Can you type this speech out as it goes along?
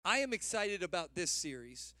I am excited about this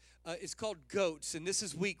series. It's called Goats, and this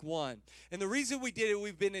is week one. And the reason we did it,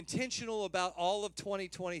 we've been intentional about all of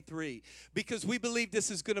 2023 because we believe this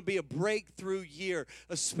is going to be a breakthrough year,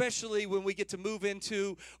 especially when we get to move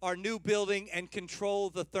into our new building and control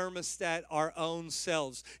the thermostat our own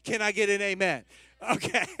selves. Can I get an amen?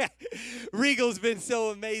 Okay. Regal's been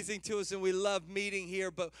so amazing to us, and we love meeting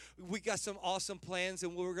here, but we got some awesome plans,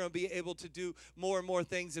 and we're going to be able to do more and more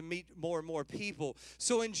things and meet more and more people.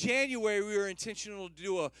 So in January, we were intentional to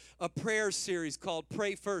do a prayer series called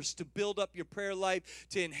Pray First, to build up your prayer life,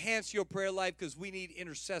 to enhance your prayer life, because we need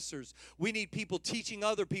intercessors. We need people teaching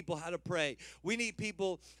other people how to pray. We need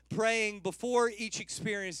people praying before each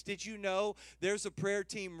experience. Did you know there's a prayer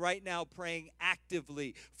team right now praying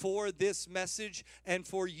actively for this message and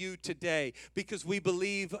for you today, because we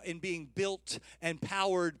believe in being built and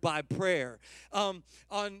powered by prayer. On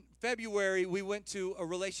February, we went to a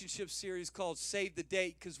relationship series called Save the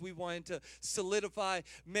Date, because we wanted to solidify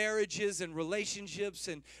marriages and relationships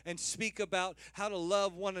and speak about how to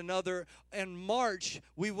love one another. In March,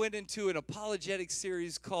 we went into an apologetic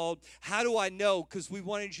series called How Do I Know? Because we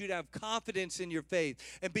wanted you to have confidence in your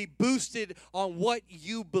faith and be boosted on what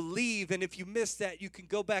you believe. And if you missed that, you can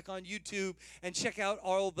go back on YouTube and check out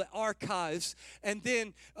all the archives. And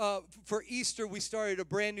then for Easter, we started a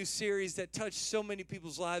brand new series that touched so many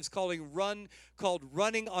people's lives called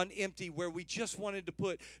Running on Empty, where we just wanted to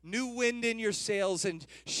put new wind in your sails and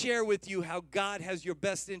share with you how God has your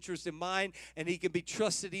best interest in mind, and he can be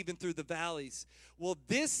trusted even through the valleys. Well,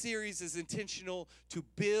 this series is intentional to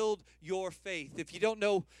build your faith. If you don't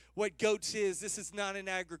know what GOATS is, this is not an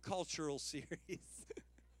agricultural series.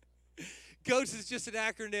 GOATS is just an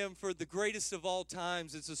acronym for the greatest of all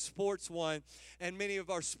times. It's a sports one, and many of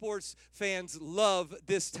our sports fans love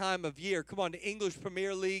this time of year. Come on, the English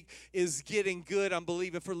Premier League is getting good. I'm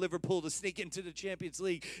believing for Liverpool to sneak into the Champions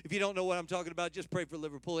League. If you don't know what I'm talking about, just pray for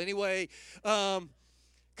Liverpool. Anyway, come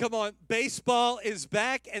on, baseball is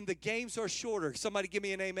back, and the games are shorter. Somebody give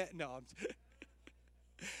me an amen. No,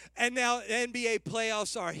 and now NBA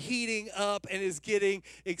playoffs are heating up and is getting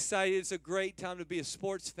excited. It's a great time to be a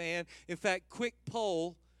sports fan. In fact, quick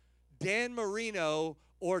poll, Dan Marino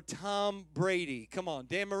or Tom Brady? Come on,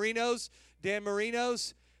 Dan Marino's,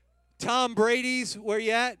 Tom Brady's, where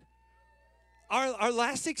you at? Our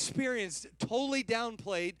last experience totally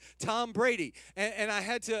downplayed Tom Brady, and I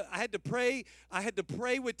had to pray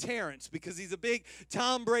with Terrence because he's a big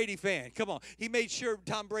Tom Brady fan. Come on, he made sure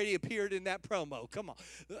Tom Brady appeared in that promo. Come on,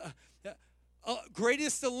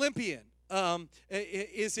 greatest Olympian.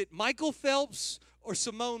 Is it Michael Phelps or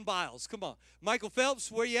Simone Biles? Come on, Michael Phelps,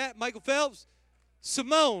 where you at? Michael Phelps,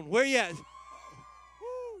 Simone, where you at?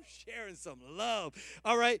 Woo, sharing some love.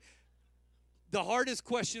 All right, the hardest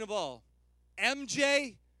question of all.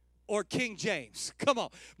 MJ or King James? Come on.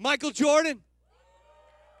 Michael Jordan?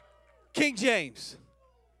 King James.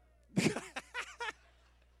 I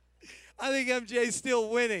think MJ's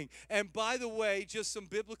still winning. And by the way, just some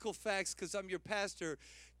biblical facts because I'm your pastor.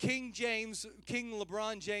 King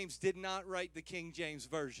LeBron James did not write the King James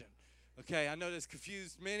Version. Okay, I know that's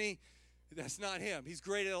confused many. That's not him. He's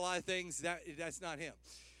great at a lot of things. That's not him.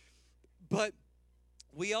 But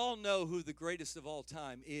we all know who the greatest of all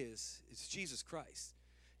time is. It's Jesus Christ.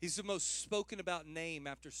 He's the most spoken about name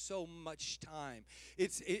after so much time.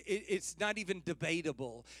 It's not even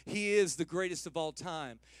debatable. He is the greatest of all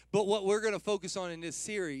time. But what we're going to focus on in this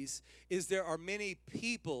series is there are many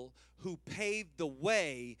people who paved the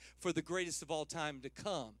way for the greatest of all time to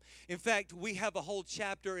come. In fact, we have a whole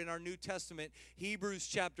chapter in our New Testament, Hebrews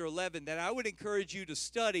chapter 11, that I would encourage you to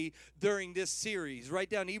study during this series. Write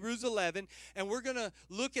down Hebrews 11, and we're going to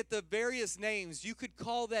look at the various names. You could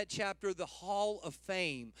call that chapter the Hall of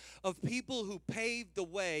Fame of people who paved the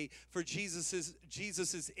way for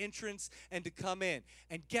Jesus's entrance and to come in.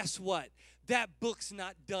 And guess what? That book's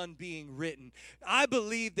not done being written. I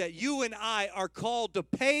believe that you and I are called to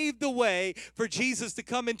pave the way for Jesus to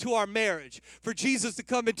come into our marriage, for Jesus to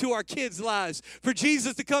come into our kids' lives, for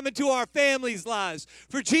Jesus to come into our families' lives,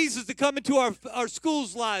 for Jesus to come into our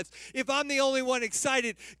schools' lives. If I'm the only one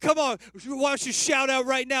excited, come on, why don't you shout out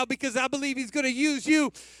right now, because I believe he's going to use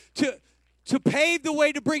you to pave the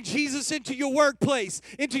way to bring Jesus into your workplace,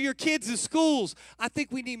 into your kids' schools. I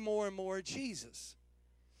think we need more and more of Jesus.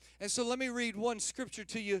 And so let me read one scripture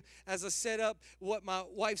to you as I set up what my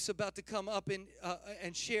wife's about to come up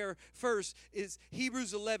and share first is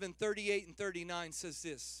Hebrews 11, 38 and 39 says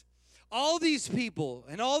this. All these people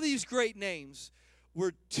and all these great names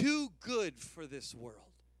were too good for this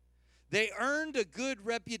world. They earned a good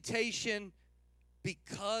reputation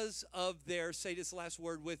because of their, say this last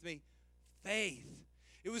word with me, faith.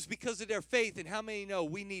 It was because of their faith. And how many know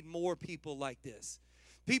we need more people like this?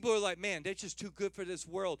 People are like, man, they're just too good for this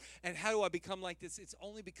world. And how do I become like this? It's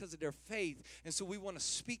only because of their faith. And so we want to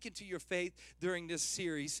speak into your faith during this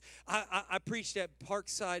series. I preached at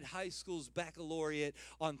Parkside High School's baccalaureate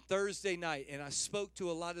on Thursday night, and I spoke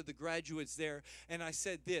to a lot of the graduates there, and I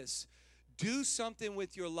said this: do something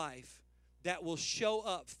with your life that will show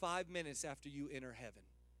up 5 minutes after you enter heaven.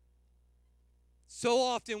 So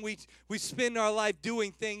often we spend our life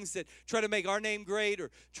doing things that try to make our name great,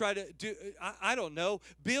 or try to do, I don't know,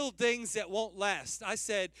 build things that won't last. I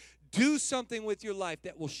said, do something with your life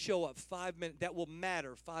that will show up 5 minutes, that will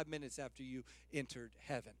matter 5 minutes after you entered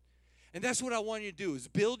heaven. And that's what I want you to do, is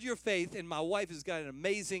build your faith. And my wife has got an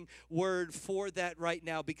amazing word for that right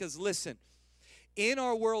now. Because listen, in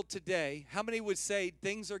our world today, how many would say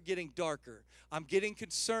things are getting darker? I'm getting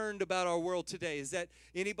concerned about our world today. Is that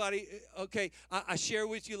anybody? Okay, I shared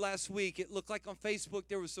with you last week. It looked like on Facebook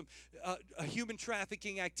there was some a human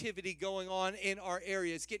trafficking activity going on in our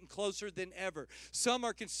area. It's getting closer than ever. Some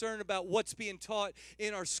are concerned about what's being taught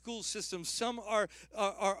in our school system. Some are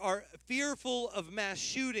fearful of mass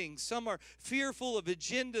shootings. Some are fearful of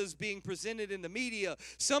agendas being presented in the media.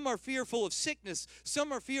 Some are fearful of sickness.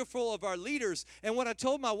 Some are fearful of our leaders. And what I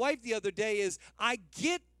told my wife the other day is, I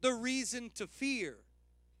get the reason to fear.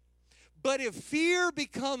 But if fear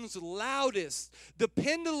becomes loudest, the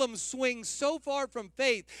pendulum swings so far from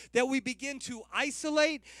faith that we begin to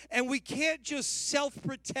isolate, and we can't just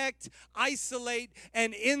self-protect, isolate,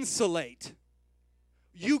 and insulate.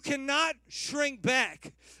 You cannot shrink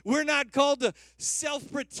back. We're not called to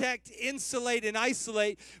self-protect, insulate, and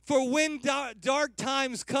isolate. For when dark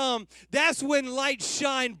times come, that's when light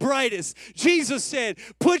shine brightest. Jesus said,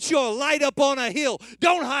 put your light up on a hill.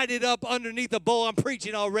 Don't hide it up underneath a bowl. I'm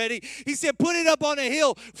preaching already. He said, put it up on a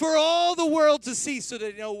hill for all the world to see, so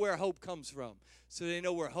they know where hope comes from, so they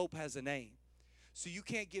know where hope has a name. So you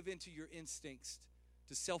can't give in to your instincts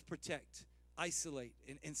to self-protect, isolate,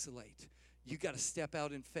 and insulate. You got to step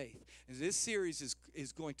out in faith. And this series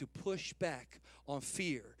is going to push back on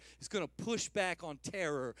fear. It's going to push back on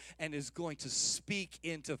terror, and is going to speak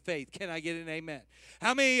into faith. Can I get an amen?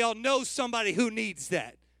 How many of y'all know somebody who needs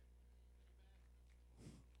that?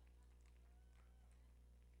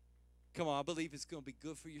 Come on, I believe it's going to be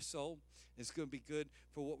good for your soul. It's going to be good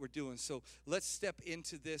for what we're doing. So let's step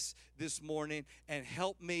into this morning, and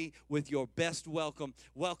help me with your best welcome.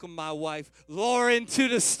 Welcome my wife, Lauren, to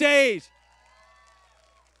the stage.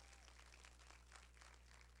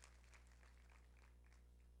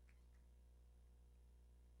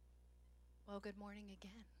 Well, good morning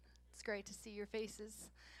again. It's great to see your faces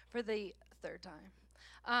for the third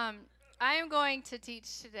time. I am going to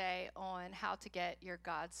teach today on how to get your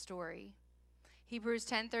God story. Hebrews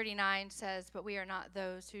 10:39 says, but we are not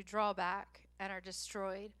those who draw back and are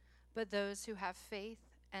destroyed, but those who have faith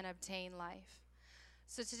and obtain life.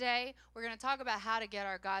 So today, we're going to talk about how to get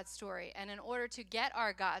our God story. And in order to get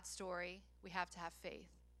our God story, we have to have faith.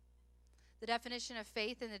 The definition of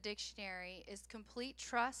faith in the dictionary is complete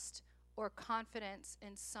trust or confidence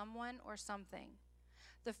in someone or something.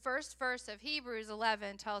 The first verse of Hebrews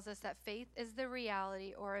 11 tells us that faith is the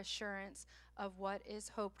reality or assurance of what is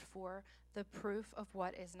hoped for, the proof of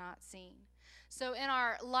what is not seen. So in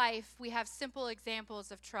our life, we have simple examples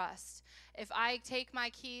of trust. If I take my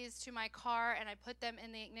keys to my car and I put them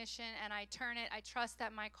in the ignition and I turn it, I trust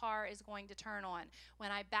that my car is going to turn on. When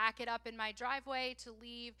I back it up in my driveway to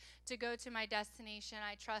leave to go to my destination,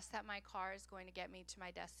 I trust that my car is going to get me to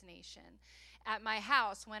my destination. At my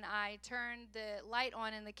house, when I turn the light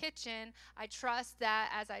on in the kitchen, I trust that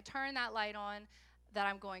as I turn that light on, that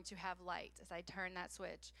I'm going to have light as I turn that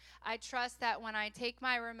switch. I trust that when I take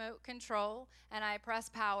my remote control and I press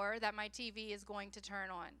power, that my TV is going to turn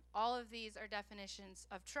on. All of these are definitions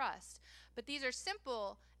of trust. But these are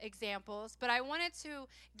simple examples, but I wanted to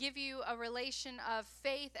give you a relation of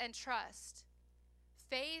faith and trust.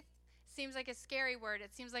 Faith seems like a scary word.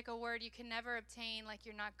 It seems like a word you can never obtain, like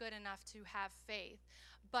you're not good enough to have faith.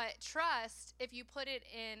 But trust, if you put it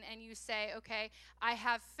in and you say, okay, I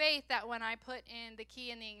have faith that when I put in the key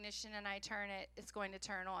in the ignition and I turn it, it's going to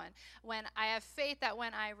turn on. When I have faith that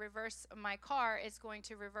when I reverse my car, it's going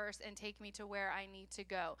to reverse and take me to where I need to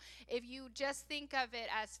go. If you just think of it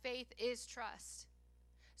as faith is trust.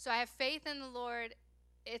 So I have faith in the Lord.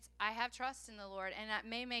 I have trust in the Lord, and that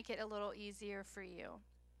may make it a little easier for you.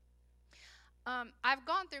 I've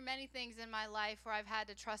gone through many things in my life where I've had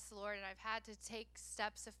to trust the Lord, and I've had to take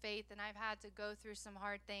steps of faith, and I've had to go through some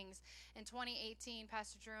hard things. In 2018,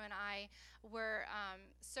 Pastor Drew and I were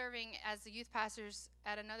serving as the youth pastors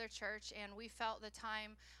at another church, and we felt the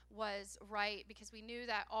time was right because we knew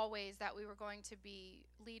that always that we were going to be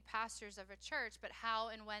lead pastors of a church, but how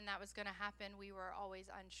and when that was going to happen, we were always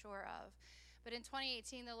unsure of. But in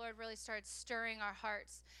 2018, the Lord really started stirring our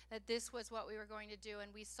hearts that this was what we were going to do.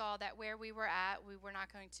 And we saw that where we were at, we were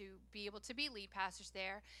not going to be able to be lead pastors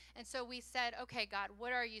there. And so we said, okay, God,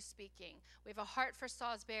 what are you speaking? We have a heart for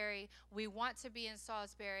Salisbury. We want to be in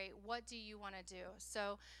Salisbury. What do you want to do?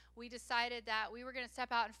 So we decided that we were going to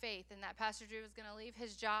step out in faith, and that Pastor Drew was going to leave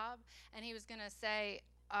his job, and he was going to say,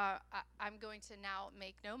 I'm going to now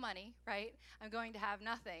make no money, right? I'm going to have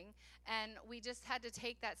nothing. And we just had to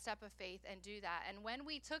take that step of faith and do that. And when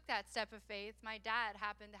we took that step of faith, my dad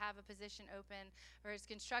happened to have a position open for his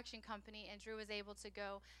construction company, and Drew was able to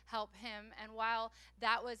go help him. And while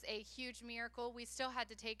that was a huge miracle, we still had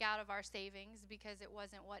to take out of our savings because it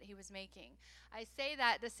wasn't what he was making. I say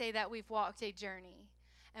that to say that we've walked a journey.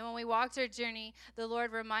 And when we walked our journey, the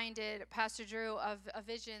Lord reminded Pastor Drew of a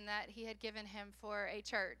vision that he had given him for a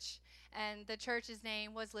church. And the church's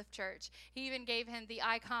name was Lift Church. He even gave him the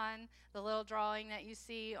icon, the little drawing that you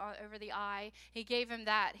see over the eye. He gave him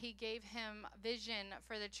that. He gave him vision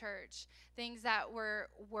for the church, things that were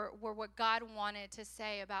what God wanted to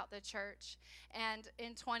say about the church. And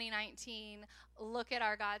in 2019, look at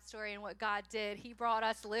our God story and what God did. He brought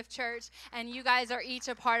us Lift Church, and you guys are each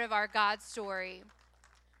a part of our God story.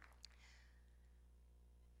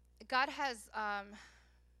 God has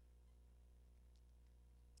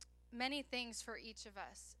many things for each of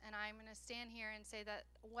us, and I'm going to stand here and say that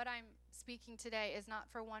what I'm speaking today is not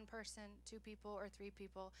for one person, 2 people, or 3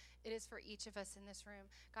 people. It is for each of us in this room.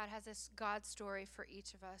 God has this God story for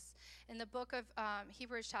each of us. In the book of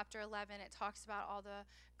Hebrews chapter 11, it talks about all the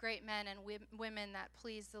great men and women that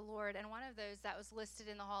pleased the Lord, and one of those that was listed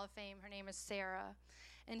in the Hall of Fame, her name is Sarah.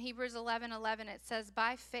 In Hebrews 11:11, it says,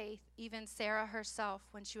 by faith, even Sarah herself,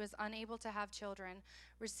 when she was unable to have children,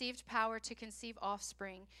 received power to conceive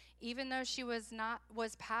offspring, even though she was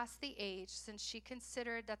past the age, since she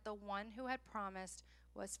considered that the one who had promised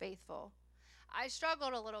was faithful. I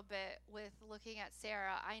struggled a little bit with looking at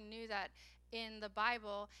Sarah. I knew that in the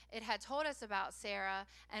Bible, it had told us about Sarah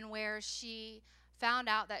and where she found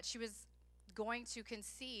out that she was going to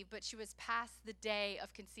conceive, but she was past the day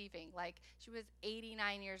of conceiving. Like, she was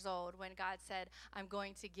 89 years old when God said, I'm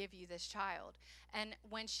going to give you this child. And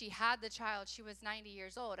when she had the child, she was 90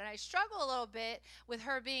 years old. And I struggle a little bit with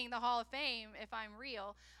her being the Hall of Fame, if I'm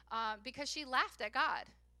real, because she laughed at God.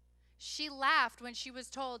 She laughed when she was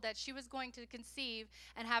told that she was going to conceive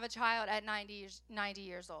and have a child at 90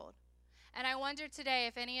 years old. And I wonder today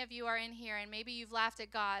if any of you are in here and maybe you've laughed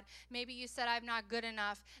at God. Maybe you said, I'm not good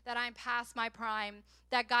enough, that I'm past my prime,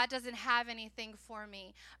 that God doesn't have anything for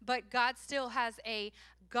me. But God still has a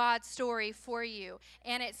God story for you.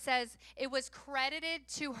 And it says it was credited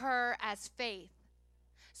to her as faith.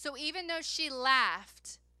 So even though she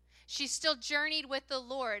laughed, she still journeyed with the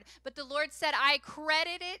Lord. But the Lord said, I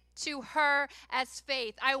credit it to her as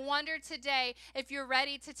faith. I wonder today if you're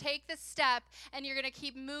ready to take the step and you're going to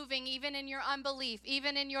keep moving, even in your unbelief,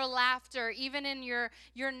 even in your laughter, even in your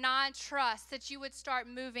non-trust, that you would start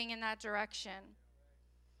moving in that direction.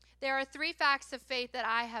 There are 3 facts of faith that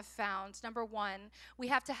I have found. Number 1, we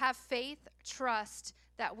have to have faith, trust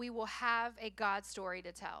that we will have a God story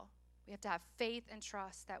to tell. We have to have faith and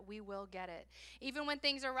trust that we will get it. Even when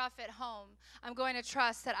things are rough at home, I'm going to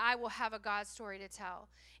trust that I will have a God story to tell.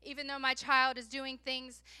 Even though my child is doing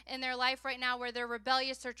things in their life right now where they're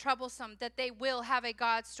rebellious or troublesome, that they will have a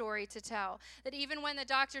God story to tell. That even when the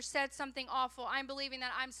doctor said something awful, I'm believing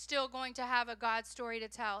that I'm still going to have a God story to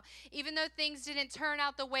tell. Even though things didn't turn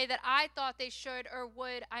out the way that I thought they should or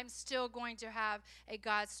would, I'm still going to have a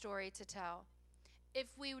God story to tell. If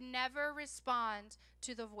we never respond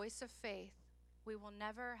to the voice of faith, we will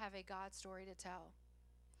never have a God story to tell.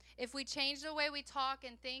 If we change the way we talk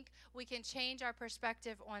and think, we can change our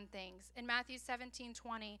perspective on things. In Matthew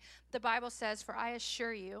 17:20, the Bible says, for I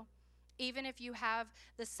assure you, even if you have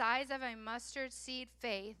the size of a mustard seed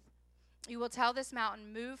faith, you will tell this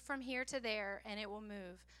mountain, move from here to there, and it will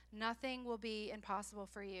move. Nothing will be impossible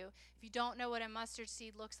for you. If you don't know what a mustard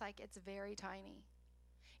seed looks like, it's very tiny.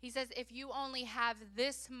 He says, if you only have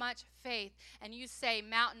this much faith and you say,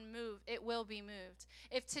 mountain move, it will be moved.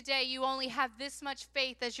 If today you only have this much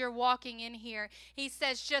faith as you're walking in here, he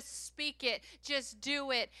says, just speak it, just do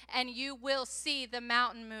it, and you will see the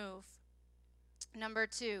mountain move. Number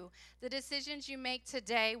 2, the decisions you make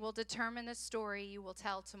today will determine the story you will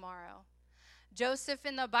tell tomorrow. Joseph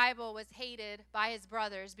in the Bible was hated by his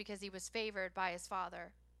brothers because he was favored by his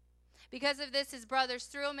father. Because of this, his brothers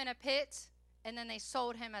threw him in a pit, and then they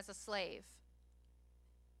sold him as a slave.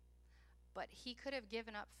 But he could have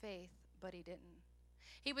given up faith, but he didn't.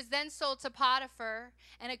 He was then sold to Potiphar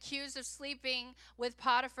and accused of sleeping with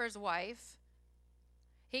Potiphar's wife.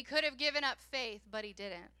 He could have given up faith, but he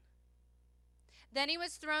didn't. Then he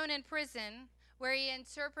was thrown in prison where he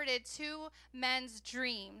interpreted two men's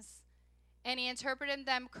dreams. And he interpreted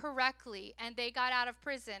them correctly, and they got out of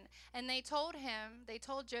prison. And they told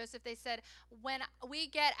Joseph, they said, when we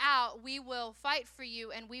get out, we will fight for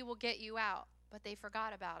you, and we will get you out. But they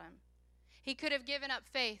forgot about him. He could have given up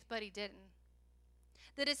faith, but he didn't.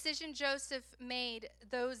 The decision Joseph made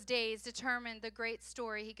those days determined the great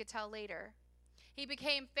story he could tell later. He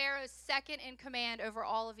became Pharaoh's second in command over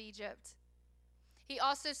all of Egypt. He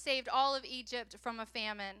also saved all of Egypt from a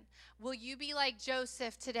famine. Will you be like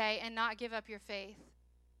Joseph today and not give up your faith?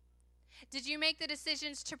 Did you make the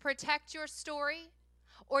decisions to protect your story,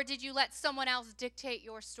 or did you let someone else dictate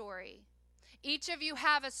your story? Each of you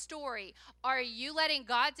have a story. Are you letting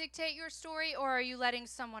God dictate your story, or are you letting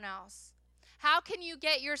someone else? How can you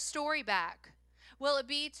get your story back? Will it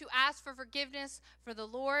be to ask for forgiveness for the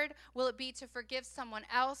Lord? Will it be to forgive someone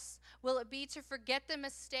else? Will it be to forget the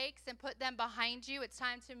mistakes and put them behind you? It's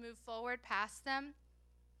time to move forward past them.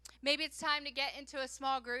 Maybe it's time to get into a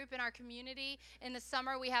small group in our community. In the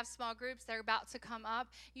summer, we have small groups. They're about to come up.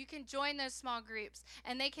 You can join those small groups,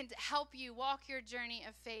 and they can help you walk your journey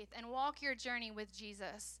of faith and walk your journey with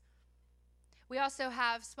Jesus. We also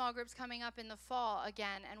have small groups coming up in the fall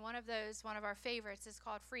again, and one of our favorites is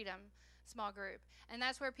called Freedom Small Group, and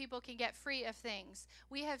that's where people can get free of things.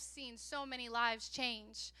 We have seen so many lives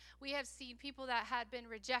change. We have seen people that had been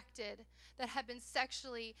rejected, that had been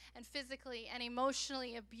sexually and physically and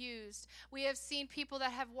emotionally abused. We have seen people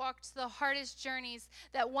that have walked the hardest journeys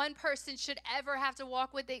that one person should ever have to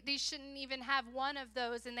walk with. They shouldn't even have one of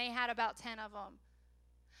those, and they had about 10 of them.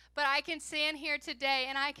 But I can stand here today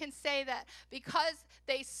and I can say that because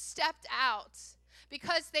they stepped out,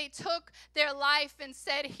 because they took their life and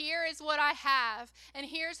said, here is what I have, and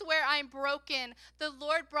here's where I'm broken, the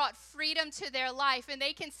Lord brought freedom to their life, and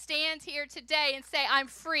they can stand here today and say, I'm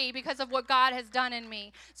free because of what God has done in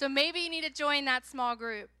me. So maybe you need to join that small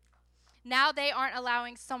group. Now they aren't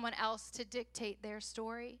allowing someone else to dictate their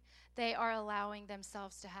story. They are allowing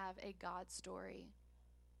themselves to have a God story.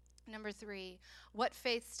 Number 3, what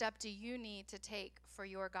faith step do you need to take for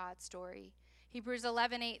your God story? Hebrews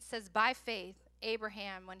 11:8 says, by faith,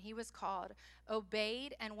 Abraham, when he was called,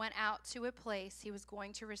 obeyed and went out to a place he was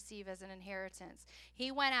going to receive as an inheritance.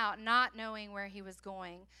 He went out not knowing where he was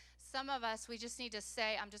going. Some of us, we just need to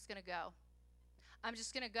say, I'm just going to go. I'm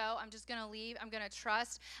just going to go. I'm just going to leave. I'm going to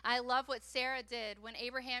trust. I love what Sarah did when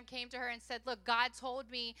Abraham came to her and said, look, God told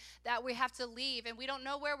me that we have to leave, and we don't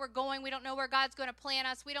know where we're going. We don't know where God's going to plant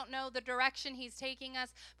us. We don't know the direction he's taking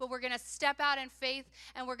us, but we're going to step out in faith,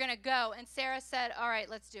 and we're going to go. And Sarah said, all right,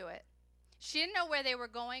 let's do it. She didn't know where they were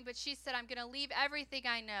going, but she said, I'm going to leave everything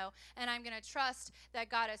I know, and I'm going to trust that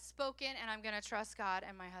God has spoken, and I'm going to trust God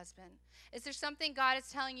and my husband. Is there something God is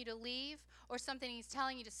telling you to leave, or something he's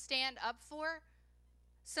telling you to stand up for?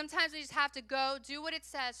 Sometimes we just have to go, do what it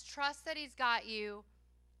says, trust that he's got you.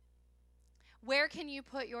 Where can you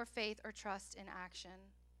put your faith or trust in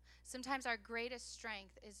action? Sometimes our greatest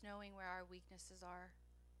strength is knowing where our weaknesses are.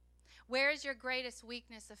 Where is your greatest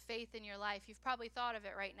weakness of faith in your life? You've probably thought of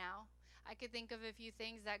it right now. I could think of a few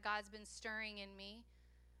things that God's been stirring in me.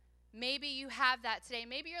 Maybe you have that today.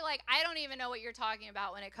 Maybe you're like, I don't even know what you're talking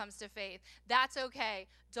about when it comes to faith. That's okay.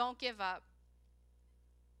 Don't give up.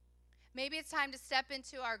 Maybe it's time to step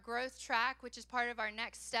into our growth track, which is part of our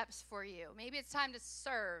next steps for you. Maybe it's time to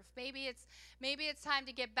serve. Maybe it's time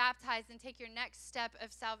to get baptized and take your next step of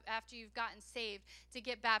after you've gotten saved to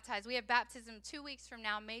get baptized. We have baptism 2 weeks from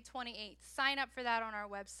now, May 28th. Sign up for that on our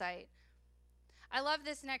website. I love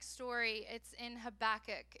this next story. It's in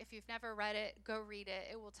Habakkuk. If you've never read it, go read it.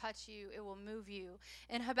 It will touch you. It will move you.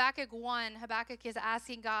 In Habakkuk 1, Habakkuk is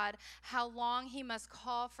asking God how long he must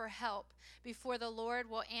call for help before the Lord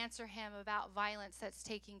will answer him about violence that's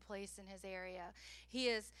taking place in his area. He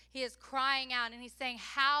is crying out, and he's saying,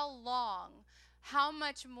 how long? How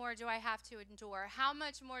much more do I have to endure? How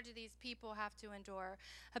much more do these people have to endure?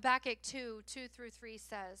 Habakkuk 2:2-3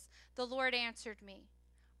 says, the Lord answered me.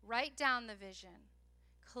 Write down the vision.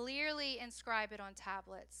 Clearly inscribe it on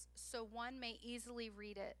tablets, so one may easily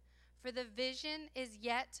read it. For the vision is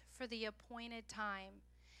yet for the appointed time.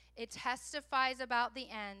 It testifies about the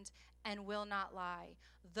end and will not lie.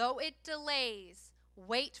 Though it delays,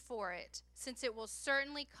 Wait for it, since it will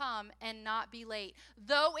certainly come and not be late.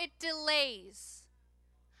 Though it delays,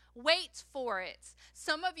 wait for it.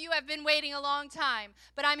 Some of you have been waiting a long time,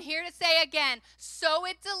 but I'm here to say again, so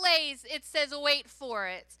it delays, it says wait for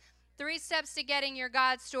it. 3 steps to getting your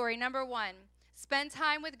God story. Number 1, spend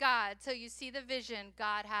time with God till you see the vision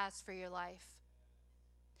God has for your life.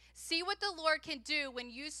 See what the Lord can do when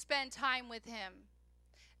you spend time with him.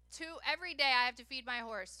 Every day I have to feed my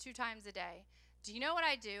horse 2 times a day. Do you know what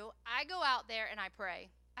I do? I go out there and I pray.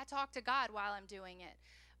 I talk to God while I'm doing it.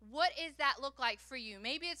 What does that look like for you?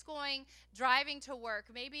 Maybe it's driving to work.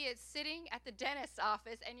 Maybe it's sitting at the dentist's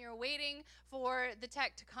office and you're waiting for the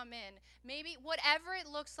tech to come in. Maybe whatever it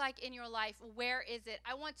looks like in your life, where is it?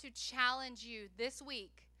 I want to challenge you this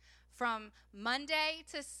week from Monday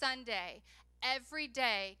to Sunday, every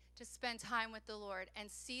day, to spend time with the Lord and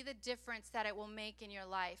see the difference that it will make in your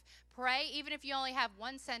life. Pray, even if you only have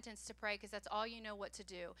 1 sentence to pray, because that's all you know what to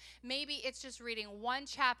do. Maybe it's just reading 1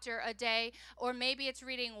 chapter a day, or maybe it's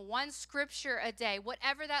reading 1 scripture a day.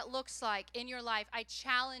 Whatever that looks like in your life, I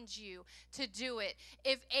challenge you to do it.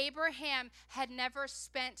 If Abraham had never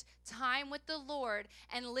spent time with the Lord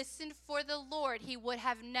and listened for the Lord, he would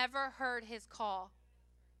have never heard his call.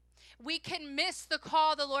 We can miss the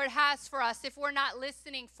call the Lord has for us if we're not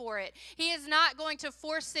listening for it. He is not going to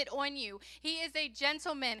force it on you. He is a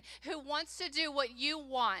gentleman who wants to do what you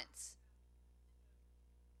want.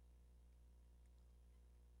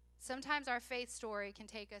 Sometimes our faith story can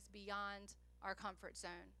take us beyond our comfort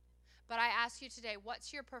zone. But I ask you today,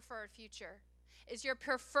 what's your preferred future? Is your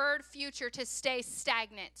preferred future to stay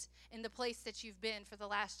stagnant in the place that you've been for the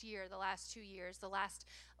last year, the last 2 years, the last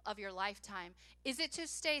of your lifetime? Is it to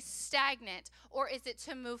stay stagnant, or is it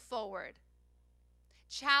to move forward?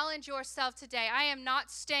 Challenge yourself today. I am not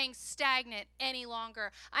staying stagnant any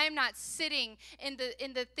longer. I am not sitting in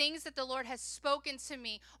the things that the Lord has spoken to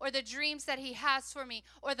me, or the dreams that he has for me,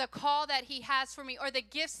 or the call that he has for me, or the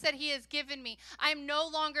gifts that he has given me. I am no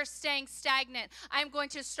longer staying stagnant. I'm going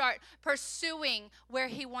to start pursuing where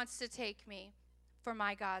he wants to take me for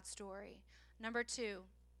my God story. Number 2,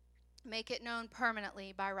 make it known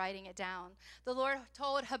permanently by writing it down. The Lord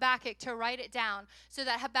told Habakkuk to write it down so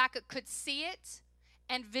that Habakkuk could see it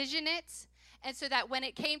and vision it, and so that when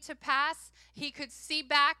it came to pass, he could see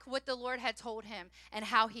back what the Lord had told him and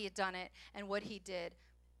how he had done it and what he did.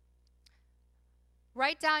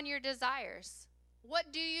 Write down your desires.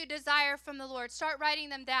 What do you desire from the Lord? Start writing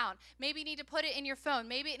them down. Maybe you need to put it in your phone.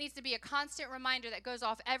 Maybe it needs to be a constant reminder that goes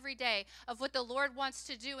off every day of what the Lord wants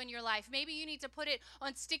to do in your life. Maybe you need to put it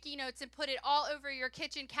on sticky notes and put it all over your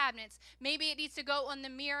kitchen cabinets. Maybe it needs to go on the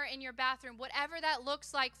mirror in your bathroom. Whatever that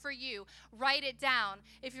looks like for you, write it down.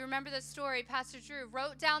 If you remember the story, Pastor Drew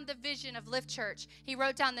wrote down the vision of Lift Church. He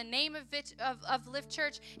wrote down the name of Lift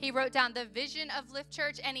Church. He wrote down the vision of Lift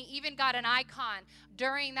Church, and he even got an icon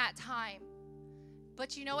during that time.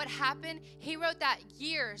 But you know what happened? He wrote that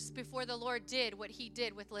years before the Lord did what he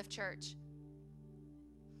did with Lift Church.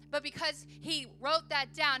 But because he wrote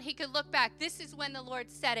that down, he could look back. This is when the Lord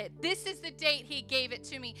said it. This is the date he gave it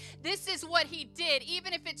to me. This is what he did.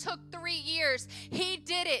 Even if it took 3 years, he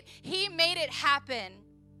did it. He made it happen.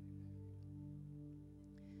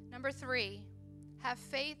 Number 3, have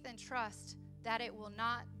faith and trust that it will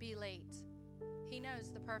not be late. He knows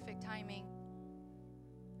the perfect timing.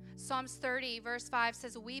 Psalms 30, verse 5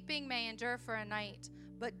 says, weeping may endure for a night,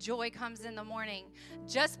 but joy comes in the morning.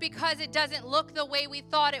 Just because it doesn't look the way we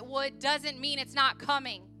thought it would doesn't mean it's not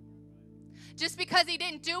coming. Just because he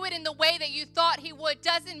didn't do it in the way that you thought he would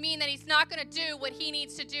doesn't mean that he's not going to do what he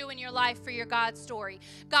needs to do in your life for your God story.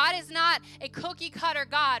 God is not a cookie cutter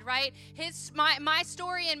God, right? My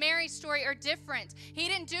story and Mary's story are different. He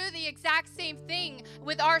didn't do the exact same thing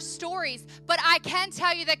with our stories, but I can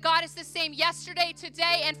tell you that God is the same yesterday,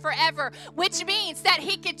 today, and forever, which means that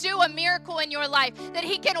he could do a miracle in your life, that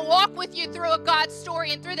he can walk with you through a God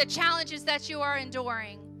story and through the challenges that you are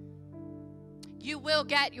enduring. You will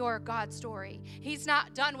get your God story. He's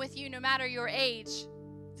not done with you no matter your age.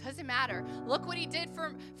 Doesn't matter. Look what he did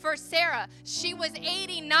for Sarah. She was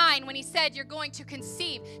 89 when he said, you're going to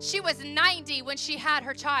conceive. She was 90 when she had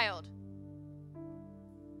her child.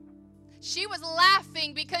 She was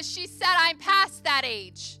laughing because she said, I'm past that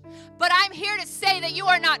age. But I'm here to say that you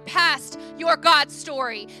are not past your God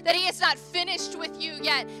story, that he is not finished with you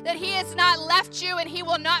yet, that he has not left you and he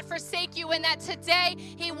will not forsake you, and that today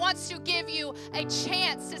he wants to give you a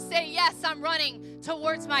chance to say, yes, I'm running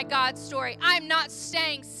towards my God story. I'm not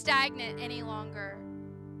staying stagnant any longer.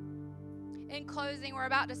 In closing, we're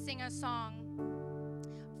about to sing a song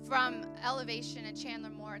from Elevation and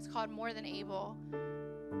Chandler Moore. It's called More Than Able.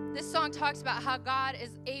 This song talks about how God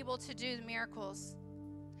is able to do miracles.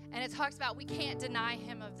 And it talks about we can't deny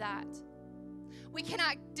him of that. We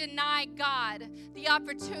cannot deny God the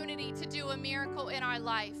opportunity to do a miracle in our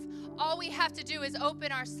life. All we have to do is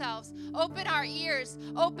open ourselves, open our ears,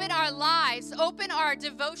 open our lives, open our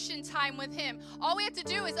devotion time with him. All we have to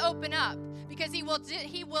do is open up, because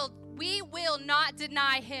we will not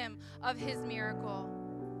deny him of his miracle.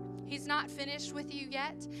 He's not finished with you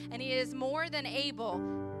yet, and he is more than able,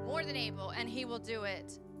 and he will do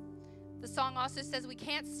it. The song also says we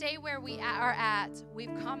can't stay where we are at.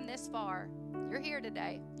 We've come this far. You're here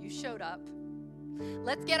today. You showed up.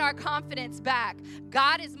 Let's get our confidence back.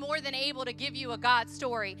 God is more than able to give you a God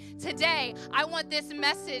story. Today, I want this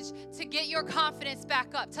message to get your confidence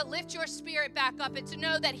back up, to lift your spirit back up, and to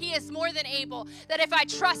know that he is more than able, that if I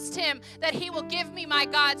trust him, that he will give me my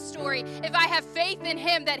God story. If I have faith in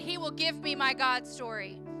him, that he will give me my God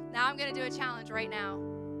story. Now I'm going to do a challenge right now.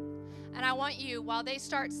 And I want you, while they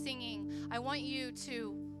start singing, I want you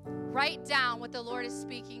to write down what the Lord is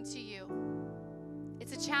speaking to you.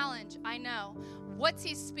 It's a challenge, I know. What's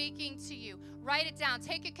he speaking to you? Write it down.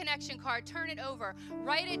 Take a connection card. Turn it over.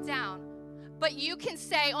 Write it down. But you can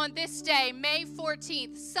say on this day, May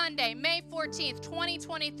 14th, Sunday, May 14th,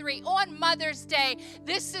 2023, on Mother's Day,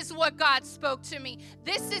 this is what God spoke to me.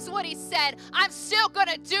 This is what he said. I'm still going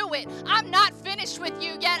to do it. I'm not finished with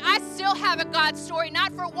you yet. I still have a God story,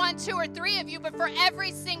 not for 1, 2, or 3 of you, but for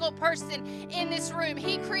every single person in this room.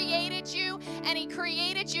 He created you, and he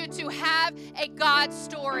created you to have a God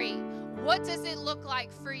story. What does it look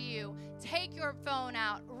like for you? Take your phone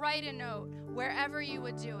out, write a note, wherever you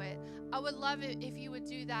would do it. I would love it if you would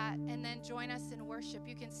do that and then join us in worship.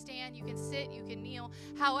 You can stand, you can sit, you can kneel,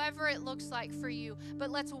 however it looks like for you.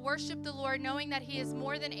 But let's worship the Lord knowing that he is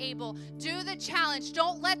more than able. Do the challenge.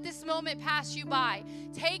 Don't let this moment pass you by.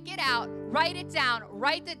 Take it out, write it down,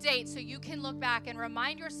 write the date so you can look back and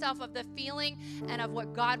remind yourself of the feeling and of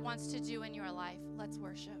what God wants to do in your life. Let's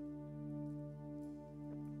worship.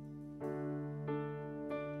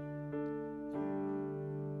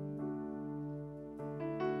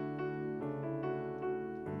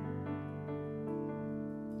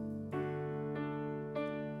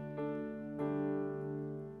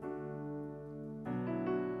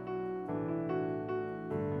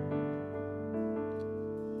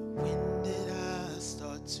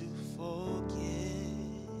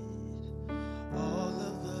 All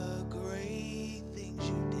of the great things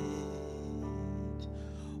you did.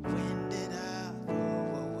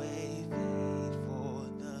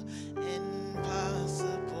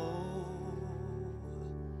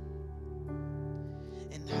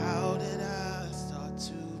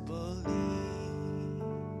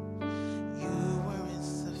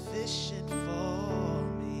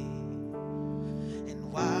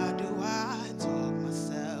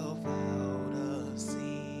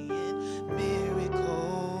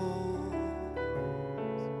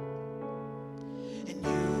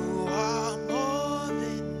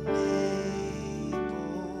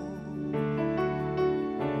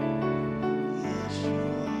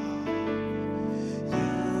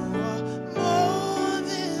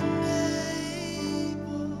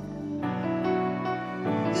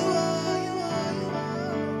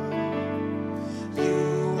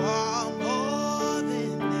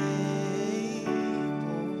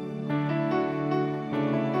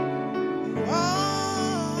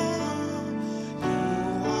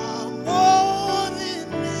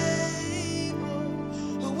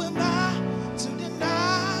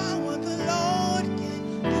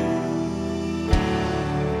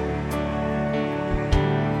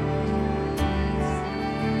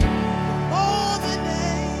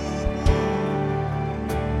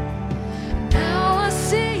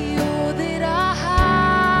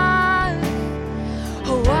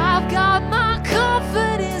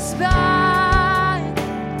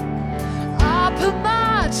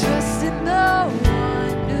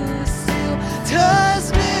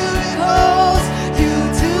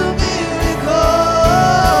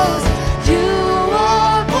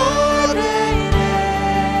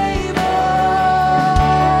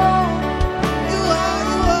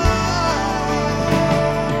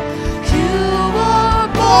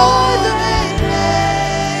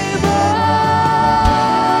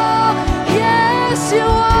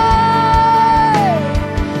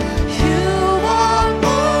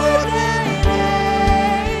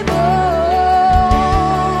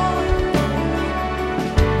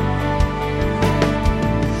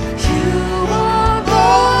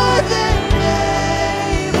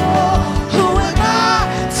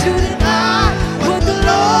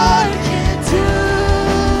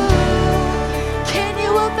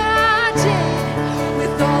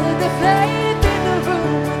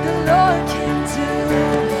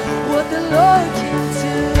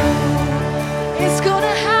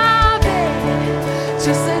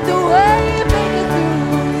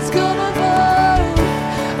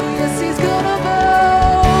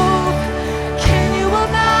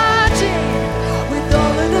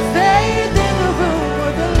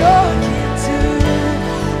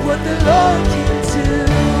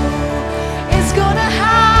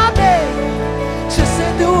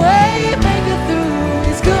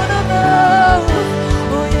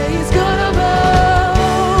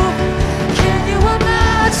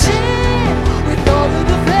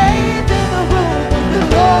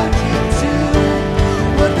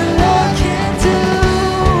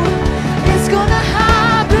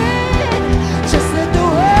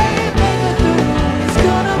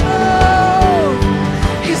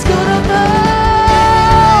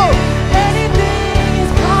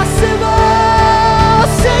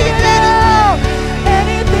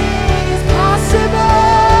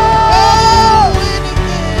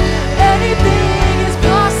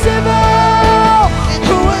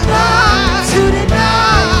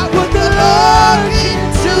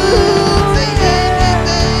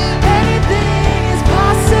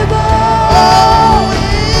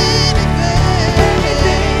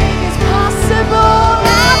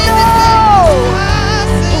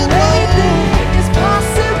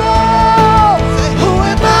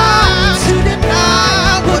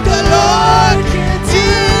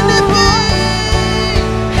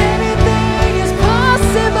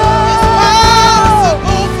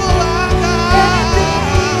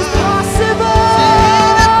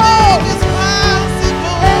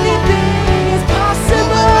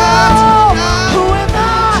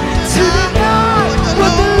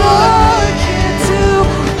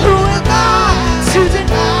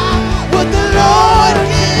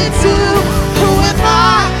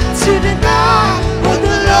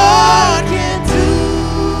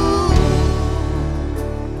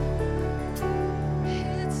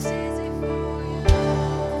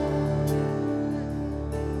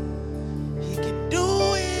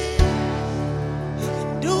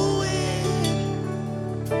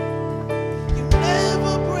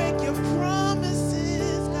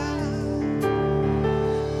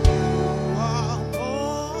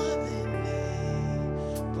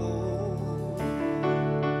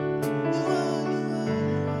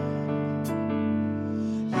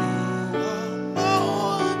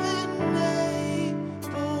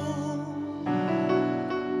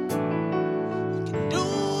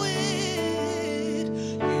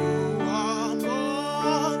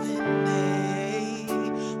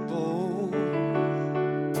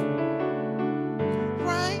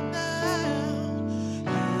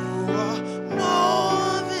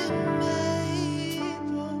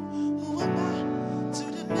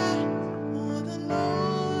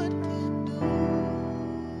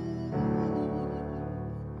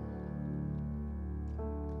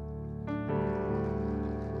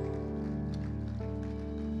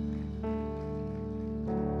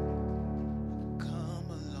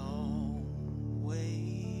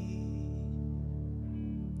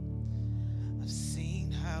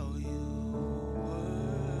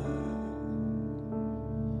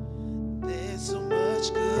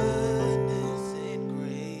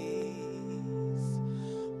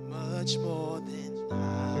 much more than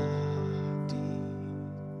I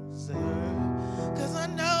deserve. 'Cause I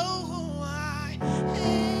know who I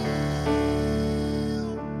am,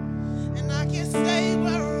 and I can stay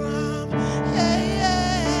where I'm at.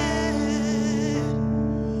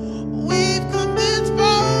 We've come this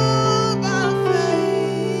far by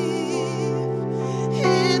faith,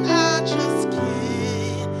 and I just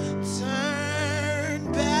can't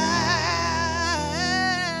turn back.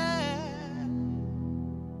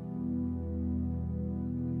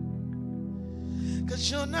 'Cause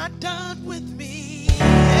you're not done with me.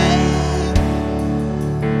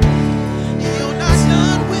 You're not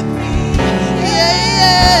done with me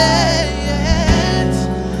yet.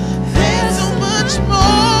 There's so much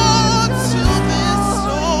more to this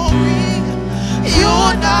story.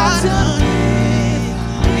 You're not done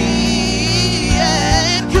with me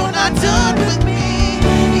yet. You're not done with me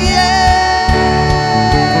yet.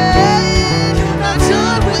 You're not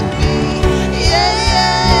done with me yet.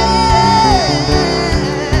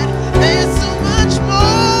 There's so much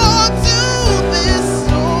more to this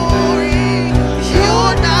story.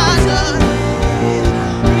 You're not done with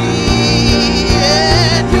me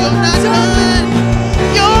yet. You're not done.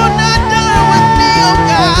 You're not done with me, oh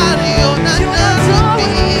God. You're not done with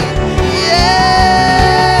me yet.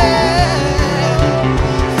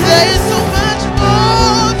 There's so much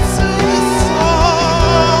more to this story.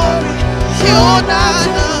 You're not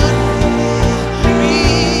done with me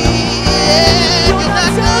yet. You're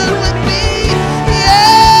not done with me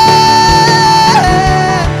yet.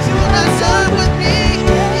 You're not done with me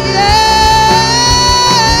yet.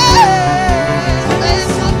 There's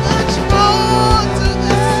so much more to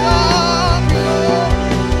this story.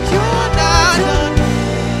 You're not done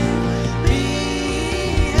with me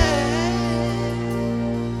yet.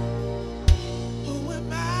 Who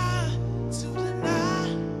am I to deny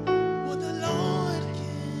what the Lord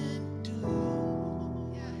can do?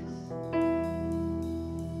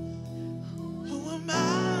 Who am I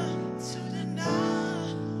to deny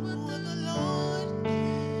what the Lord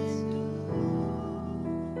can do?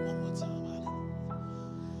 One more time, hallelujah.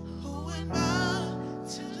 Who am I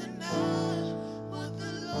to deny what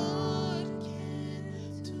the Lord can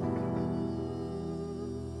do?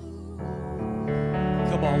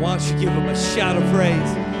 Come on, why don't you give him a shout of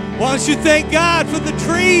praise? Why don't you thank God for the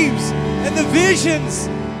dreams and the visions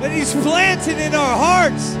that he's planted in our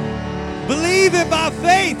hearts? Believe it by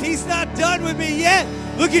faith. He's not done with me yet.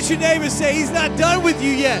 Look at your neighbor and say, he's not done with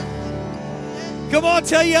you yet. Come on,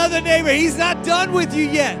 tell your other neighbor, he's not done with you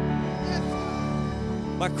yet.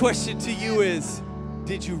 My question to you is,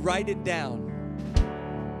 did you write it down?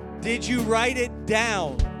 Did you write it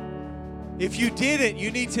down? If you didn't,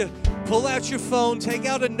 you need to pull out your phone, take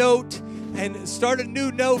out a note, and start a new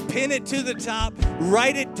note, pin it to the top,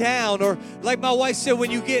 write it down. Or like my wife said, when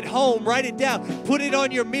you get home, write it down. Put it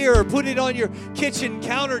on your mirror, put it on your kitchen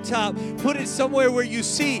countertop, put it somewhere where you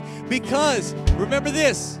see. Because, remember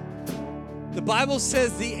this, the Bible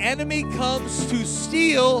says the enemy comes to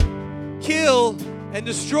steal, kill, and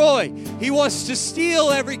destroy. He wants to steal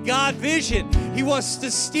every God vision. He wants to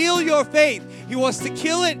steal your faith. He wants to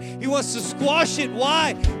kill it. He wants to squash it.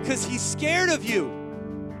 Why? Because he's scared of you.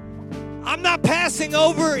 I'm not passing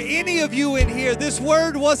over any of you in here. This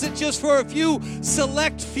word wasn't just for a few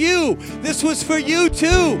select few. This was for you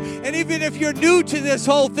too. And even if you're new to this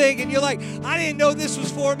whole thing and you're like, I didn't know this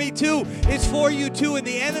was for me too, it's for you too. And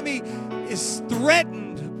the enemy is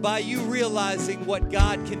threatened by you realizing what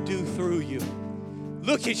God can do through you.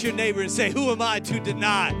 Look at your neighbor and say, who am I to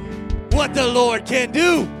deny what the Lord can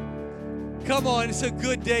do? Come on, it's a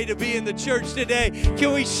good day to be in the church today.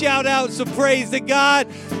 Can we shout out some praise to God?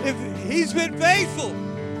 If he's been faithful.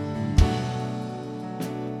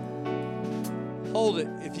 Hold it.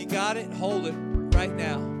 If you got it, hold it right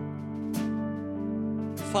now.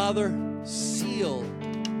 Father, seal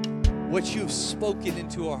what you've spoken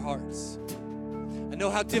into our hearts. I know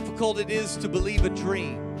how difficult it is to believe a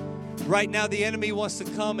dream. Right now, the enemy wants to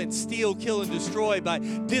come and steal, kill, and destroy by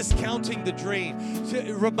discounting the dream,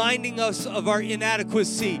 reminding us of our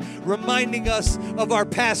inadequacy, reminding us of our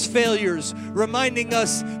past failures, reminding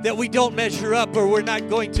us that we don't measure up or we're not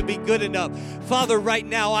going to be good enough. Father, right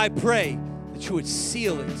now, I pray that you would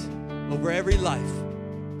seal it over every life,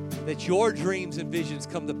 that your dreams and visions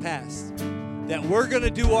come to pass, that we're going to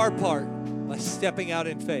do our part by stepping out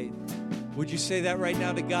in faith. Would you say that right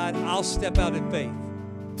now to God? I'll step out in faith.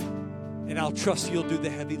 And I'll trust you'll do the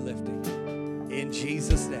heavy lifting. In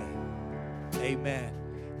Jesus' name, amen.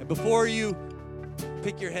 And before you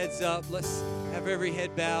pick your heads up, let's have every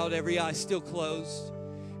head bowed, every eye still closed.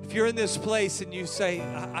 If you're in this place and you say,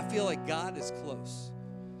 I feel like God is close.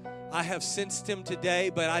 I have sensed him today,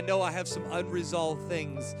 but I know I have some unresolved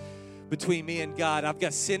things between me and God. I've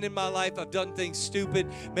got sin in my life. I've done things stupid.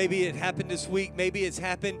 Maybe it happened this week. Maybe it's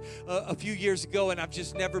happened a few years ago, and I've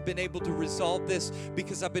just never been able to resolve this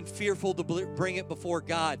because I've been fearful to bring it before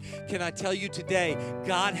God. Can I tell you today,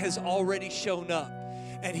 God has already shown up,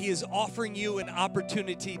 and he is offering you an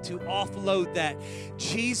opportunity to offload that.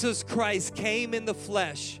 Jesus Christ came in the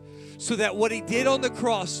flesh so that what he did on the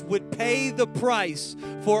cross would pay the price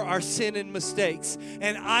for our sin and mistakes.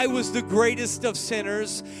 And I was the greatest of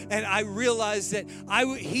sinners, and I realized that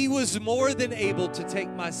he was more than able to take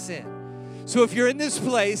my sin. So if you're in this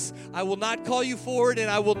place, I will not call you forward and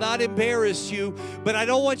I will not embarrass you, but I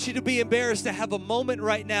don't want you to be embarrassed to have a moment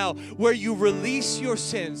right now where you release your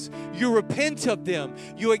sins, you repent of them,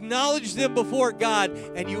 you acknowledge them before God,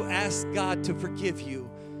 and you ask God to forgive you.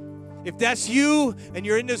 If that's you and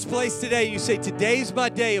you're in this place today, you say, today's my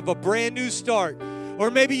day of a brand new start. Or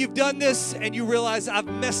maybe you've done this and you realize I've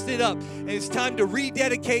messed it up and it's time to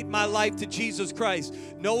rededicate my life to Jesus Christ.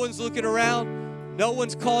 No one's looking around. No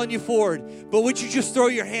one's calling you forward. But would you just throw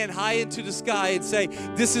your hand high into the sky and say,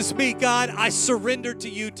 this is me, God. I surrender to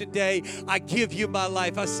you today. I give you my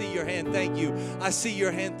life. I see your hand. Thank you. I see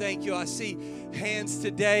your hand. Thank you. I see hands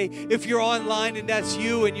today. If you're online and that's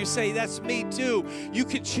you and you say, that's me too, you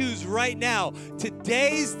can choose right now.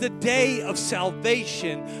 Today's the day of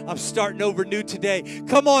salvation. I'm starting over new today.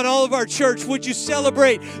 Come on, all of our church, would you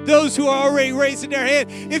celebrate those who are already raising their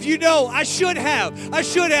hand? If you know, I should have.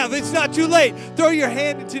 It's not too late. Throw your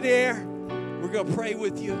hand into the air. We're going to pray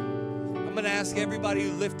with you. I'm going to ask everybody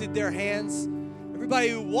who lifted their hands, everybody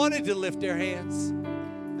who wanted to lift their hands,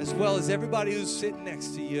 as well as everybody who's sitting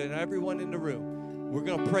next to you and everyone in the room. We're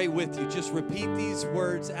going to pray with you. Just repeat these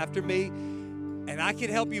words after me, and I can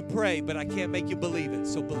help you pray, but I can't make you believe it.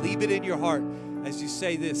 So believe it in your heart as you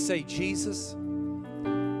say this. Say, Jesus,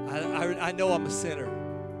 I know I'm a sinner.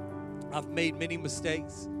 I've made many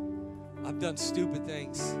mistakes. I've done stupid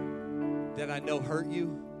things that I know hurt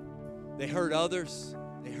you. They hurt others.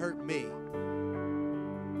 They hurt me.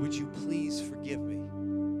 Would you please forgive me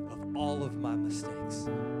of all of my mistakes?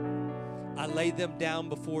 I lay them down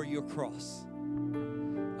before your cross.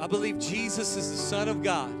 I believe Jesus is the Son of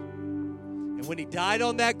God. And when he died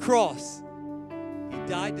on that cross, he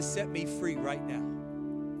died to set me free right now.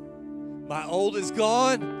 My old is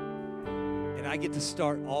gone, and I get to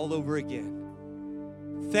start all over again.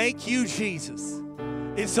 Thank you, Jesus.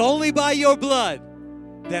 It's only by your blood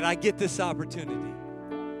that I get this opportunity.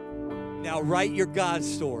 Now write your God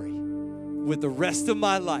story with the rest of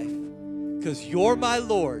my life, because you're my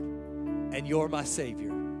Lord and you're my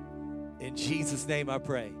Savior. In Jesus' name I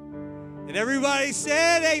pray. And everybody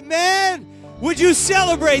said amen. Would you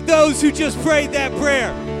celebrate those who just prayed that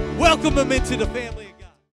prayer? Welcome them into the family.